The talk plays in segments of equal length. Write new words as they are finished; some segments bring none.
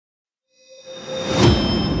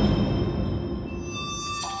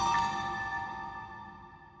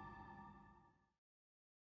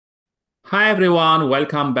Hi everyone,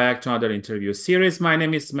 welcome back to another interview series. My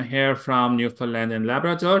name is Mher from Newfoundland and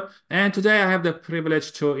Labrador, and today I have the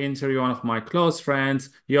privilege to interview one of my close friends,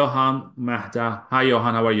 Yauhan Mehta. Hi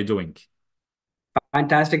Yauhan, how are you doing?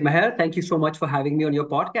 Fantastic, Meher. Thank you so much for having me on your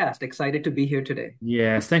podcast. Excited to be here today.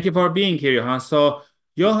 Yes, thank you for being here, Johan. So,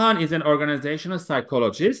 Johan is an organizational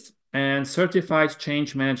psychologist and certified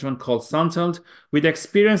change management consultant with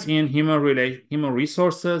experience in human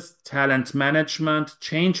resources, talent management,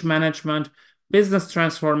 change management, business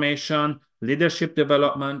transformation, leadership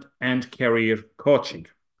development, and career coaching.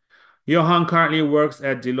 Johan currently works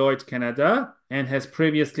at Deloitte Canada and has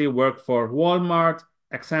previously worked for Walmart,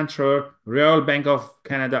 Accenture, Royal Bank of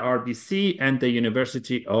Canada RBC, and the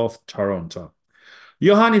University of Toronto.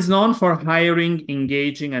 Johan is known for hiring,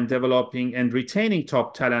 engaging, and developing and retaining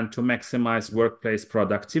top talent to maximize workplace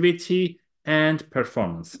productivity and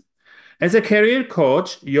performance. As a career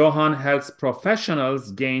coach, Johan helps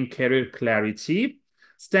professionals gain career clarity,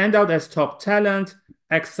 stand out as top talent,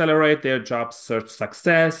 accelerate their job search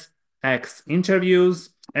success, X interviews,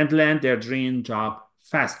 and land their dream job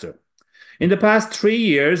faster. In the past 3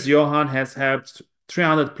 years, Johan has helped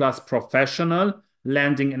 300 plus professionals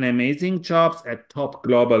landing an amazing jobs at top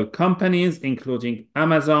global companies, including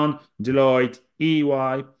Amazon, Deloitte,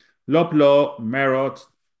 EY, Loblaw, Marriott,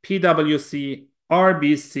 PwC,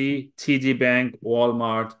 RBC, TD Bank,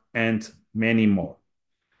 Walmart, and many more.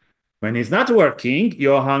 When he's not working,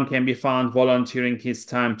 Johan can be found volunteering his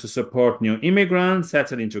time to support new immigrants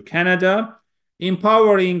settled into Canada,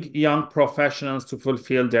 empowering young professionals to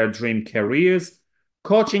fulfill their dream careers,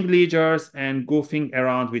 coaching leaders, and goofing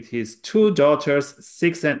around with his two daughters,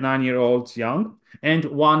 6 and 9 year olds young, and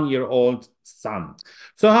 1 year old son.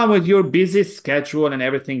 So, how with your busy schedule and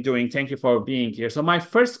everything doing? Thank you for being here. So, my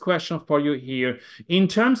first question for you here, in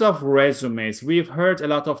terms of resumes, we've heard a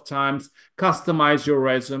lot of times customize your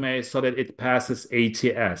resume so that it passes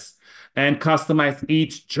ATS and customize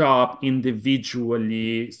each job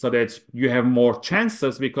individually so that you have more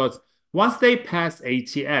chances because once they pass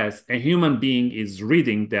ATS, a human being is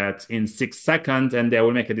reading that in 6 seconds and they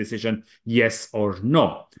will make a decision yes or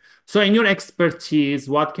no. So, in your expertise,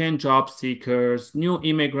 what can job seekers, new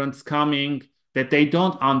immigrants coming that they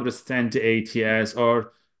don't understand the ATS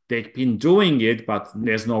or they've been doing it, but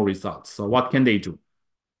there's no results? So, what can they do?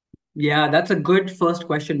 Yeah, that's a good first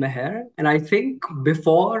question, Meher. And I think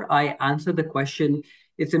before I answer the question,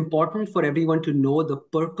 it's important for everyone to know the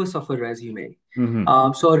purpose of a resume. Hmm.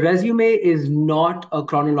 So, a resume is not a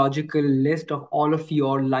chronological list of all of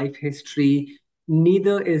your life history,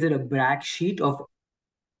 neither is it a brag sheet of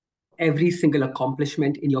every single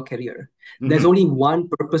accomplishment in your career. There's Hmm. only one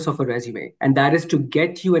purpose of a resume, and that is to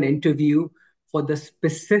get you an interview for the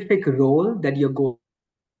specific role that you're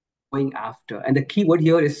going after. And the key word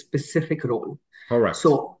here is specific role. Correct.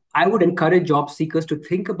 So I would encourage job seekers to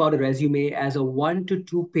think about a resume as a 1 to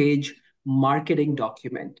 2 page marketing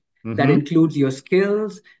document that Hmm. includes your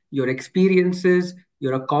skills, your experiences,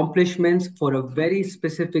 your accomplishments for a very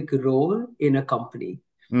specific role in a company.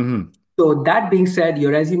 Hmm. So that being said,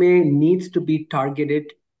 your resume needs to be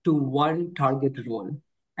targeted to one target role,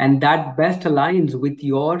 and that best aligns with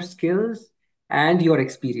your skills and your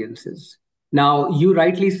experiences. Now, you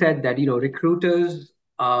rightly said that recruiters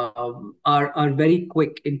are very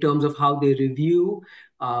quick in terms of how they review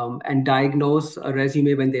and diagnose a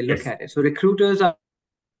resume when they look Yes. at it. So recruiters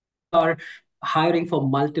are hiring for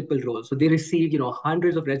multiple roles. So they receive,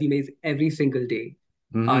 hundreds of resumes every single day.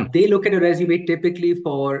 Hmm. They look at a resume typically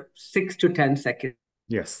for 6 to 10 seconds.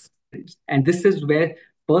 Yes. And this is where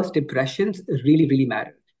first impressions really, really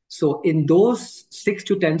matter. So in those 6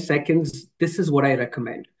 to 10 seconds, this is what I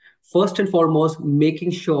recommend. First and foremost,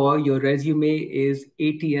 making sure your resume is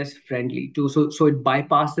ATS friendly too. So it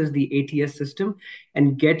bypasses the ATS system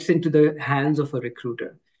and gets into the hands of a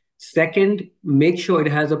recruiter. Second, make sure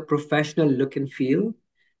it has a professional look and feel.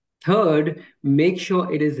 Third, make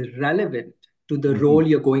sure it is relevant to the Hmm. role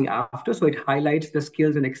you're going after. So it highlights the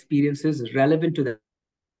skills and experiences relevant to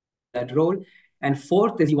that role. And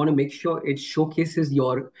fourth is you want to make sure it showcases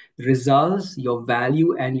your results, your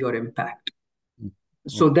value, and your impact.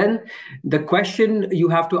 So Okay. then the question you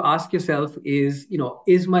have to ask yourself is,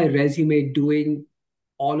 is my resume doing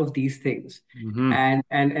all of these things? Hmm.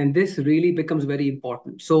 And this really becomes very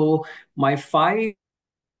important. So my 5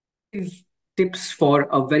 tips for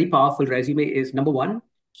a very powerful resume is number one,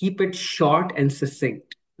 keep it short and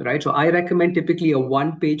succinct, right? So I recommend typically a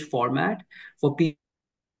 1 page format for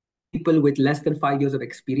people with less than 5 years of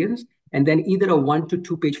experience, and then either a 1 to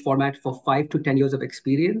 2 page format for 5 to 10 years of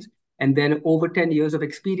experience, and then over 10 years of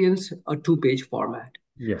experience, a 2 page format.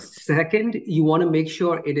 Yes. Second, you want to make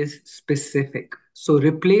sure it is specific. So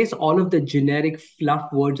replace all of the generic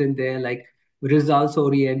fluff words in there, like results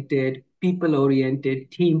oriented, people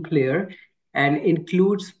oriented, team player, and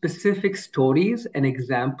include specific stories and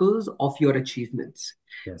examples of your achievements.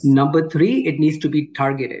 Yes. Number three, it needs to be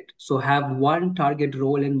targeted. So have one target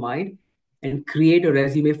role in mind and create a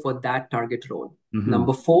resume for that target role. Mm-hmm.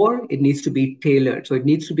 Number four, it needs to be tailored. So it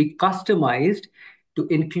needs to be customized to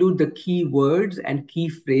include the key words and key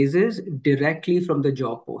phrases directly from the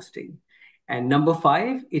job posting. And number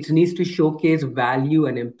five, it needs to showcase value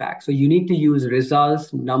and impact. So you need to use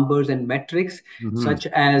results, numbers, and metrics Mm-hmm. such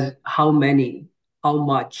as how many, how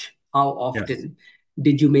much, how Yes. often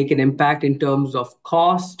did you make an impact in terms of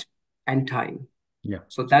cost and time. Yeah.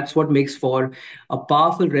 So that's what makes for a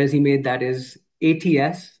powerful resume that is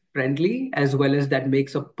ATS friendly, as well as that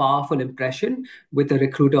makes a powerful impression with a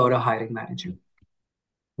recruiter or a hiring manager.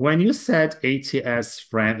 When you said ATS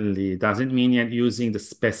friendly, does it mean you're using the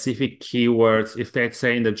specific keywords? If they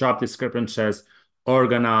say in the job description says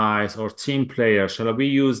organize or team player, shall we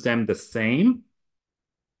use them the same?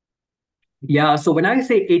 Yeah, so when I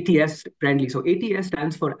say ATS friendly, so ATS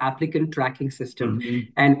stands for Applicant Tracking System, Mm-hmm.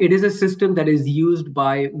 and it is a system that is used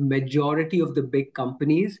by majority of the big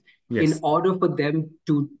companies in Yes. order for them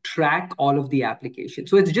to track all of the applications.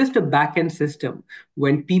 So it's just a backend system.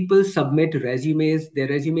 When people submit resumes, their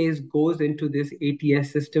resumes goes into this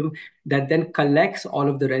ATS system that then collects all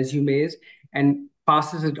of the resumes and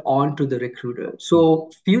passes it on to the recruiter. So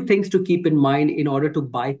few things to keep in mind in order to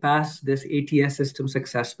bypass this ATS system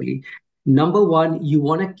successfully. Number one, you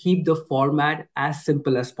want to keep the format as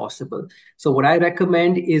simple as possible. So what I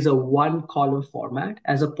recommend is a one column format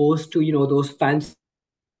as opposed to, those fancy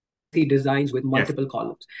designs with Yes. multiple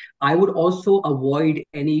columns. I would also avoid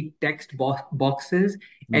any text boxes,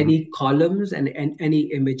 Mm-hmm. any columns, and any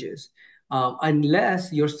images.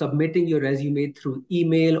 Unless you're submitting your resume through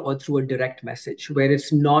email or through a direct message where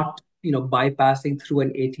it's not, bypassing through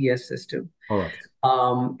an ATS system. All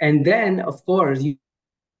right. And then, of course, you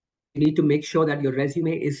need to make sure that your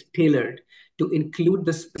resume is tailored to include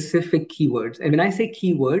the specific keywords. And when I say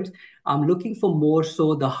keywords, I'm looking for more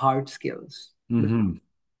so the hard skills, Mm-hmm.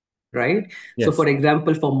 right? So, Yes. for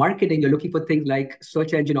example, for marketing, you're looking for things like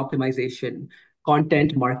search engine optimization,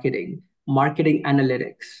 content marketing, marketing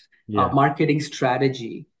analytics, Yeah. marketing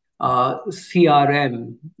strategy,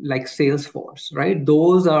 CRM, like Salesforce, right?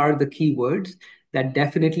 Those are the keywords that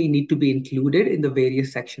definitely need to be included in the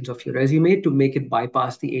various sections of your resume to make it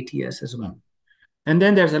bypass the ATS as well. And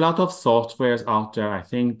then there's a lot of softwares out there. I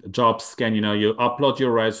think JobScan, you upload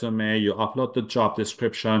your resume, you upload the job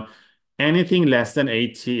description. Anything less than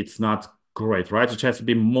 80, it's not great, right? It has to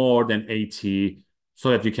be more than 80 so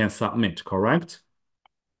that you can submit, correct?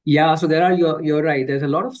 Yeah, so you're right. There's a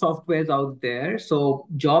lot of softwares out there. So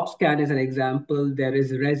JobScan is an example. There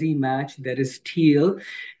is ResiMatch, there is Teal.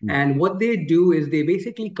 And what they do is they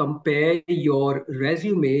basically compare your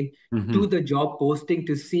resume Mm-hmm. to the job posting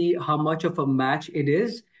to see how much of a match it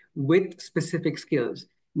is with specific skills.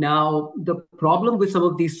 Now, the problem with some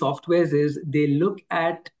of these softwares is they look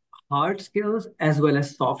at hard skills as well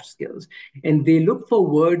as soft skills. And they look for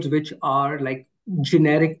words which are like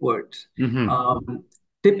generic words. Mm-hmm. Um,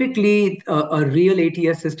 Typically, a real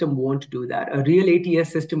ATS system won't do that. A real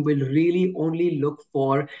ATS system will really only look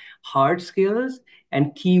for hard skills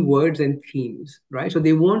and keywords and themes, right? So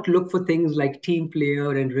they won't look for things like team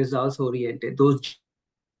player and results oriented. Those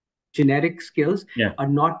generic skills Yeah. are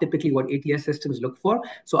not typically what ATS systems look for.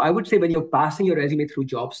 So I would say when you're passing your resume through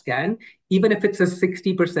JobScan, even if it's a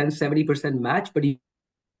 60%, 70% match, but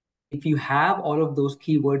if you have all of those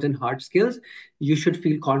keywords and hard skills, you should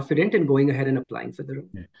feel confident in going ahead and applying for the role.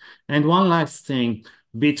 Yeah. And one last thing,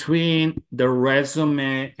 between the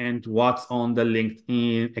resume and what's on the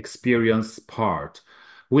LinkedIn experience part,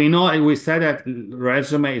 we know we said that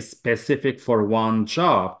resume is specific for one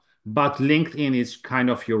job, but LinkedIn is kind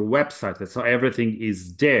of your website, so everything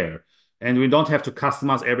is there. And we don't have to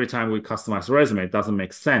customize every time we customize resume. It doesn't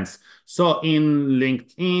make sense. So in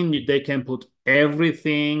LinkedIn, they can put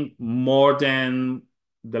everything more than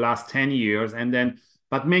the last 10 years, and then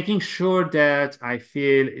but making sure that I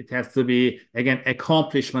feel it has to be, again,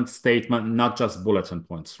 accomplishment statement, not just bulletin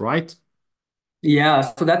points, right? Yeah,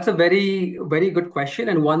 so that's a very, very good question.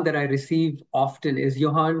 And one that I receive often is,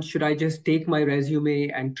 Johan, should I just take my resume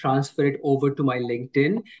and transfer it over to my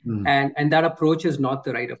LinkedIn? Mm. And that approach is not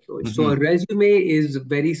the right approach. So a Hmm. resume is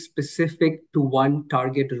very specific to one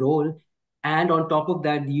target role. And on top of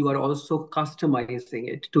that, you are also customizing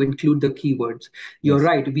it to include the keywords. You're Yes.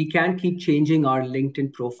 right. We can keep changing our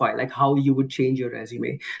LinkedIn profile, like how you would change your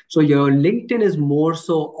resume. So your LinkedIn is more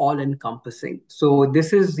so all encompassing. So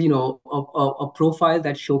this is, a profile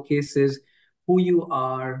that showcases who you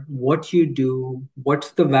are, what you do,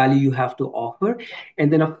 what's the value you have to offer.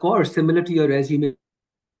 And then, of course, similar to your resume,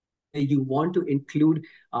 you want to include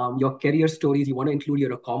your career stories, you want to include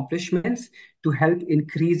your accomplishments to help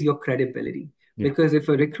increase your credibility. Yeah. Because if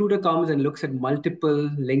a recruiter comes and looks at multiple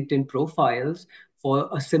LinkedIn profiles for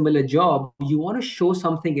a similar job, you want to show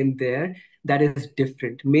something in there that is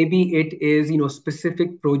different. Maybe it is,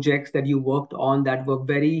 specific projects that you worked on that were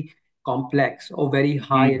very complex or very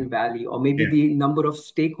high in Mm. value, or maybe Yeah. the number of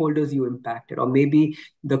stakeholders you impacted, or maybe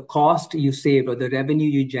the cost you saved or the revenue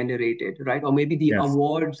you generated, right? Or maybe the Yes.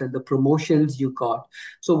 awards and the promotions you got.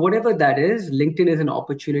 So, whatever that is, LinkedIn is an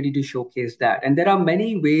opportunity to showcase that. And there are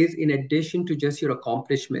many ways, in addition to just your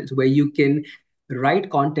accomplishments, where you can write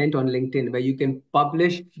content on LinkedIn, where you can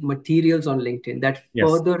publish materials on LinkedIn that Yes.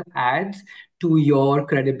 further adds to your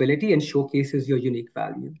credibility and showcases your unique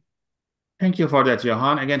value. Thank you for that,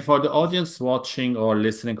 Johan. Again, for the audience watching or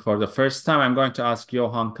listening for the first time, I'm going to ask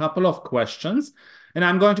Johan a couple of questions, and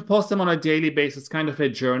I'm going to post them on a daily basis, kind of a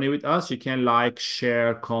journey with us. You can like,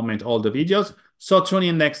 share, comment all the videos. So tune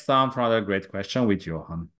in next time for another great question with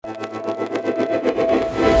Johan.